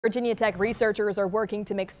Virginia Tech researchers are working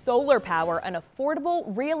to make solar power an affordable,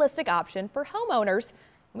 realistic option for homeowners.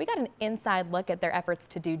 We got an inside look at their efforts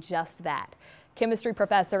to do just that. Chemistry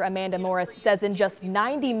professor Amanda Morris says in just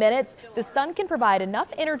 90 minutes, the sun can provide enough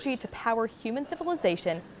energy to power human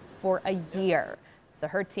civilization for a year. So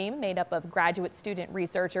her team, made up of graduate student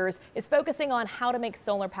researchers, is focusing on how to make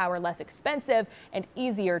solar power less expensive and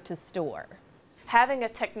easier to store. Having a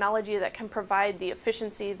technology that can provide the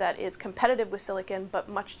efficiency that is competitive with silicon but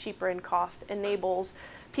much cheaper in cost enables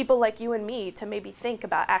people like you and me to maybe think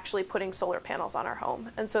about actually putting solar panels on our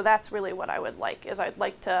home. And so that's really what I would like, is I'd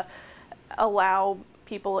like to allow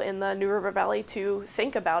people in the New River Valley to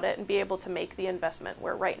think about it and be able to make the investment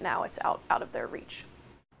where right now it's out of their reach.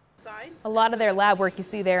 A lot of their lab work you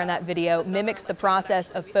see there in that video mimics the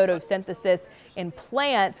process of photosynthesis in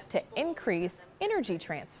plants to increase energy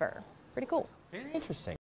transfer. Pretty cool. Very interesting.